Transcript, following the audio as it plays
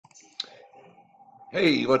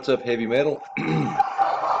Hey, what's up, heavy metal? We're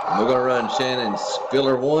going to run Shannon's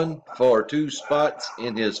filler 1 for 2 spots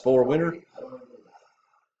in his 4-winner.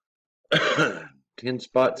 10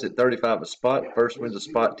 spots at 35 a spot. First wins a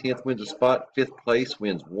spot, 10th wins a spot, 5th place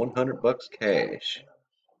wins $100 cash.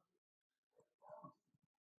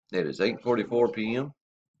 It is 8:44 p.m.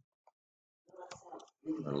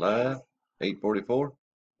 We're live, 8:44.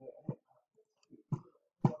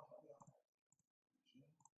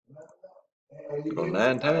 Go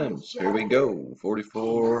 9 times. Here we go.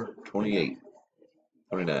 44, 28,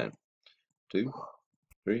 29, 2,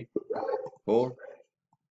 3, 4,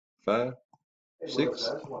 5,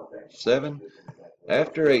 6, 7.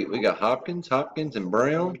 After 8, we got Hopkins, and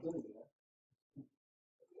Brown.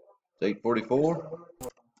 8:44.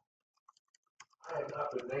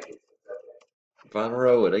 Final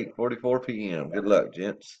row at 8:44 p.m. Good luck,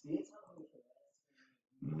 gents.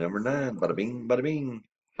 Number 9, bada bing, bada bing.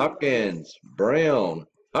 Hopkins, Brown,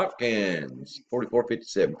 Hopkins.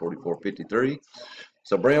 44.57, 44.53.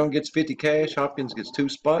 So Brown gets 50 cash. Hopkins gets 2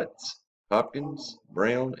 spots. Hopkins,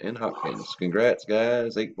 Brown, and Hopkins. Congrats,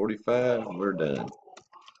 guys. 8:45. We're done.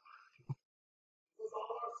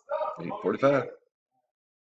 8:45.